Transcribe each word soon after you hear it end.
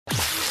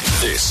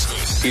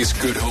This is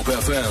Good Hope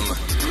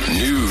FM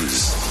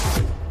News.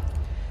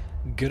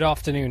 Good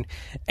afternoon.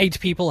 8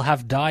 people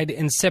have died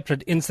in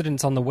separate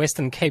incidents on the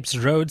Western Cape's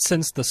road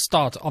since the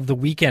start of the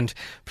weekend.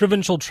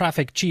 Provincial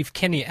Traffic Chief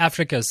Kenny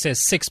Africa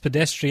says 6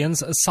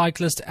 pedestrians, a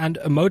cyclist and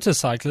a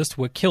motorcyclist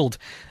were killed.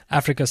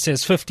 Africa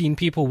says 15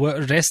 people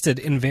were arrested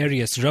in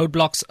various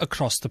roadblocks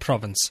across the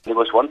province. There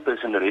was one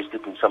person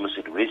arrested in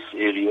Somerset West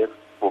area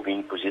for being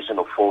in possession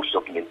of false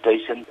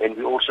documentation, and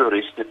we also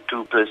arrested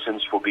 2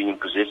 persons for being in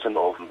possession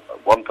of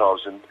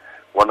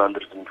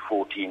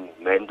 1,114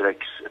 Mandrax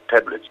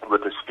tablets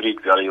with a street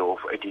value of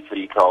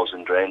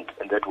 83,000 rand,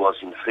 and that was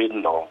in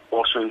Vredendal.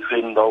 Also in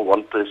Vredendal,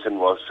 1 person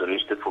was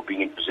arrested for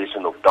being in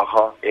possession of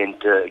dagga,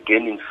 and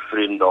again in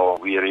Vredendal,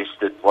 we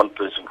arrested 1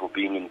 person for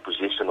being in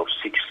possession of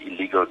 6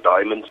 illegal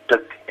diamonds,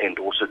 tick, and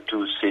also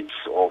 2 sets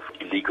of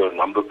illegal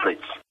number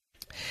plates.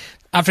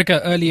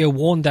 Africa earlier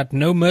warned that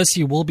no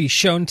mercy will be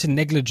shown to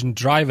negligent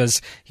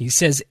drivers. He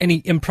says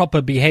any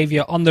improper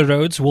behavior on the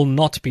roads will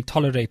not be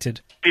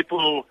tolerated.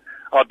 People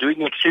are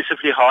doing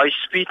excessively high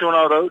speed on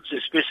our roads,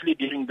 especially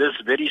during this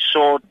very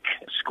short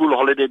school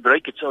holiday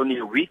break. It's only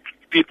a week.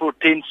 People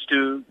tend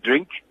to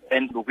drink,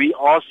 and we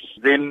ask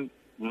them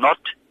not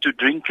to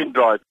drink and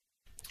drive.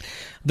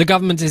 The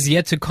government is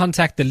yet to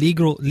contact the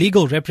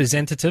legal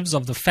representatives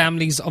of the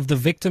families of the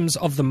victims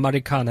of the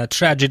Marikana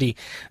tragedy.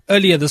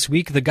 Earlier this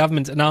week, the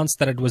government announced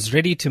that it was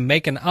ready to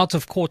make an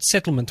out-of-court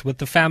settlement with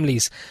the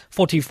families.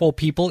 44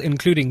 people,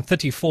 including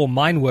 34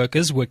 mine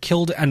workers, were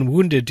killed and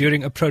wounded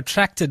during a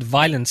protracted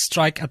violent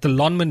strike at the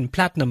Lonmin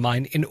Platinum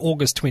Mine in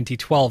August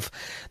 2012.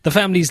 The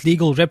families'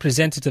 legal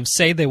representatives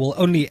say they will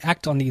only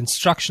act on the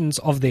instructions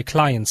of their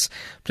clients.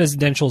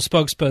 Presidential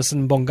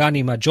spokesperson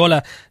Bongani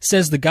Majola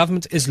says the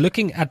government is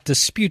looking at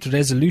dispute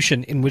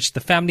resolution in which the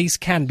families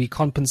can be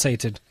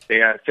compensated.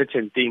 There are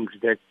certain things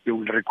that they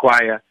will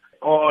require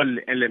all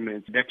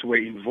elements that were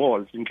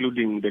involved,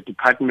 including the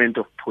Department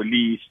of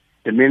Police,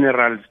 the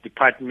Minerals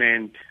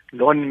Department,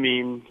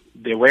 Lonmin,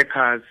 the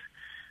workers,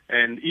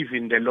 and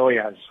even the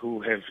lawyers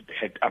who had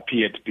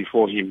appeared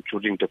before him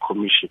during the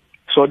commission.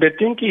 So the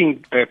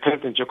thinking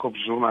President Jacob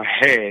Zuma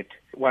had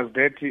was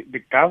that the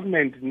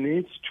government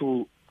needs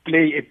to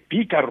play a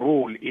bigger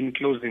role in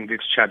closing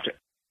this chapter.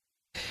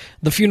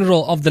 The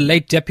funeral of the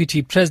late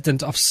Deputy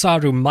President of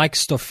SARU, Mike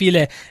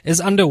Stofile,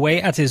 is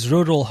underway at his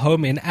rural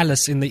home in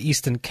Alice in the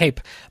Eastern Cape.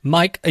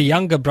 Mike, a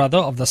younger brother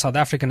of the South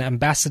African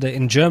ambassador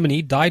in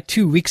Germany, died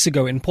 2 weeks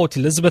ago in Port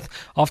Elizabeth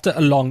after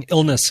a long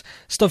illness.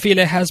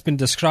 Stofile has been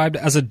described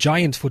as a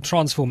giant for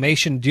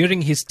transformation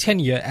during his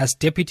tenure as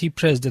Deputy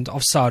President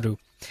of SARU.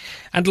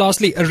 And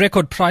lastly, a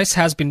record price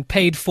has been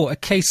paid for a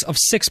case of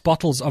 6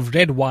 bottles of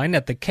red wine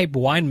at the Cape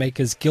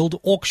Winemakers Guild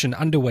auction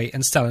underway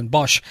in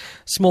Stellenbosch.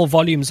 Small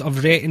volumes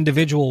of rare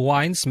individual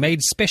wines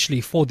made specially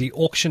for the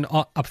auction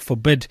are up for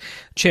bid.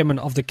 Chairman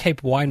of the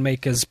Cape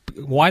Winemakers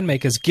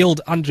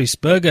Guild,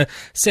 Andries Burger,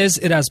 says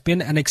it has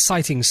been an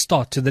exciting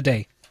start to the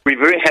day. We're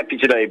very happy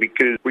today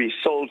because we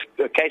sold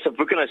a case of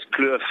Buchanan's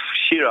Kloof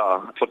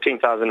Shiraz for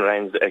 10,000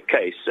 rand a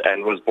case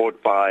and was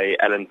bought by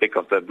Alan Bick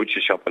of the Butcher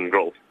Shop and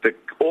Grill. The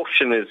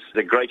auction is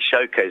a great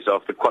showcase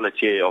of the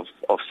quality of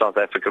South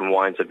African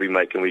wines that we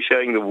make, and we're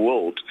showing the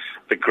world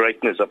the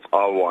greatness of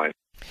our wine.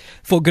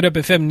 For Good Hope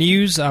FM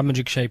News, I'm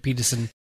Majikshay Peterson.